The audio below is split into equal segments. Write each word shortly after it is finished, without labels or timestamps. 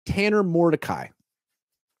Tanner Mordecai.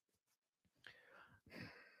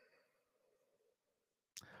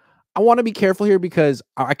 I want to be careful here because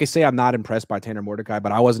I can say I'm not impressed by Tanner Mordecai,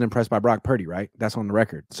 but I wasn't impressed by Brock Purdy, right? That's on the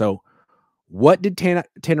record. So what did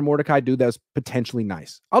Tanner Mordecai do that was potentially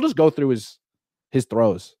nice? I'll just go through his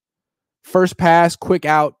throws. First pass, quick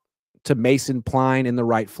out to Mason Pline in the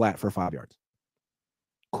right flat for 5 yards.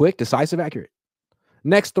 Quick, decisive, accurate.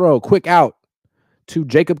 Next throw, quick out to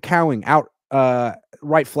Jacob Cowing out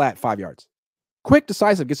right flat, 5 yards. Quick,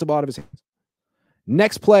 decisive, gets the ball out of his hands.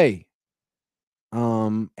 Next play,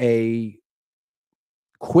 a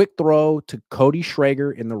quick throw to Cody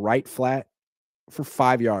Schrager in the right flat for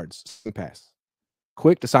 5 yards. Pass.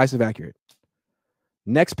 Quick, decisive, accurate.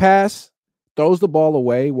 Next pass, throws the ball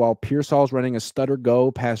away while Pearsall's running a stutter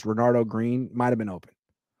go past Renardo Green. Might have been open.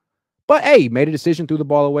 But, hey, made a decision, threw the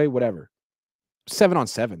ball away, whatever.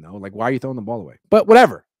 7-on-7, though. Like, why are you throwing the ball away? But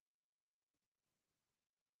whatever.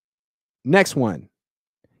 Next one.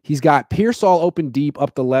 He's got Pearsall open deep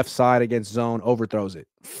up the left side against zone, overthrows it.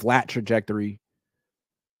 Flat trajectory.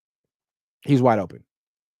 He's wide open.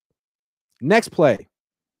 Next play.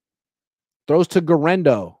 Throws to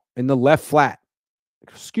Garendo in the left flat.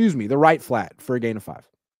 Excuse me, the right flat for a gain of 5.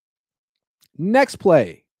 Next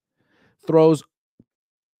play. Throws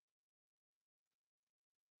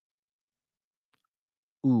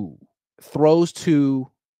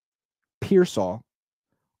to Pearsall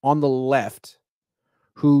on the left,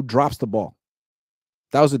 who drops the ball.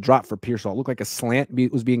 That was a drop for Pearsall. It looked like a slant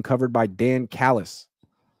was being covered by Dan Callis.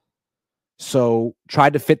 So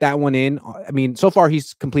tried to fit that one in. I mean, so far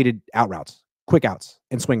he's completed out routes, quick outs,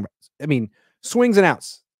 and swing routes. I mean, swings and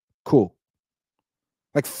outs. Cool.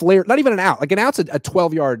 Like flare, not even an out. Like an out's a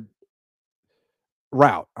 12-yard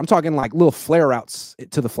route. I'm talking like little flare routes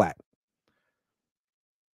to the flat.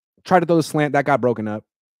 Tried to throw the slant. That got broken up.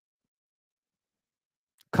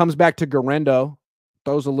 Comes back to Garendo.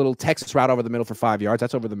 Throws a little Texas route over the middle for 5 yards.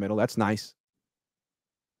 That's over the middle. That's nice.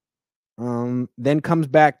 Then comes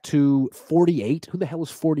back to 48. Who the hell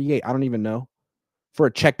is 48? I don't even know. For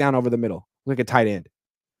a check down over the middle. Like a tight end.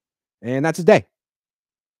 And that's his day.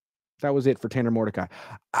 That was it for Tanner Mordecai.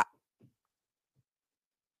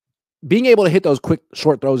 Being able to hit those quick,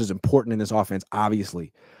 short throws is important in this offense,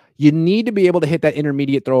 obviously. You need to be able to hit that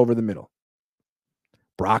intermediate throw over the middle.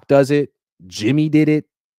 Brock does it. Jimmy did it.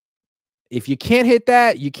 If you can't hit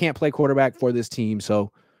that, you can't play quarterback for this team.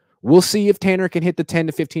 So we'll see if Tanner can hit the 10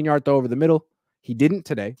 to 15-yard throw over the middle. He didn't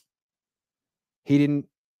today. He didn't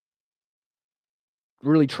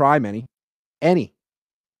really try any.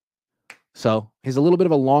 So he's a little bit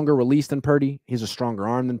of a longer release than Purdy. He has a stronger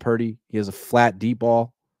arm than Purdy. He has a flat, deep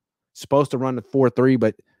ball. Supposed to run a 4-3,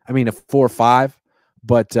 but I mean a 4-5.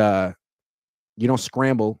 But you don't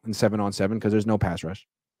scramble in 7-on-7 because there's no pass rush.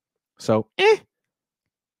 So,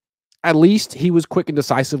 at least he was quick and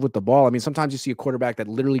decisive with the ball. I mean, sometimes you see a quarterback that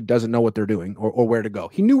literally doesn't know what they're doing or where to go.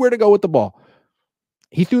 He knew where to go with the ball.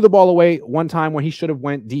 He threw the ball away one time when he should have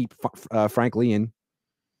went deep, frankly, and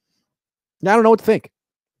I don't know what to think.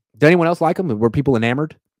 Did anyone else like him? Were people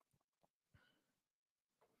enamored?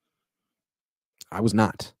 I was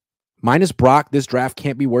not. Minus Brock, this draft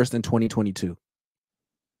can't be worse than 2022.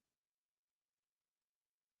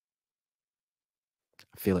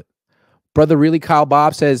 I feel it. Brother Really Kyle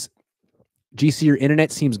Bob says, GC, your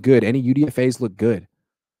internet seems good. Any UDFAs look good.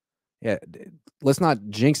 Yeah, let's not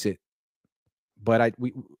jinx it. But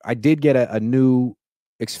I did get a new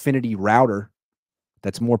Xfinity router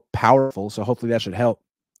that's more powerful, so hopefully that should help.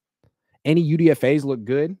 Any UDFAs look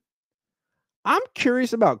good? I'm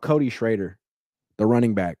curious about Cody Schrader, the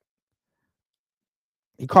running back.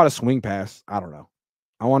 He caught a swing pass. I don't know.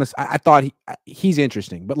 I thought he's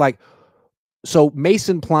interesting, but like, so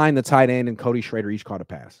Mason Pline, the tight end, and Cody Schrader each caught a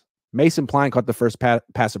pass. Mason Pline caught the first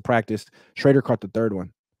pass of practice. Schrader caught the third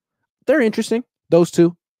one. They're interesting. Those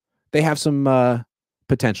two, they have some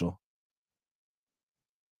potential.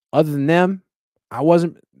 Other than them, I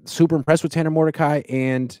wasn't super impressed with Tanner Mordecai,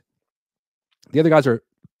 and the other guys are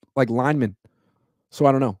like linemen. So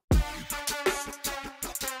I don't know.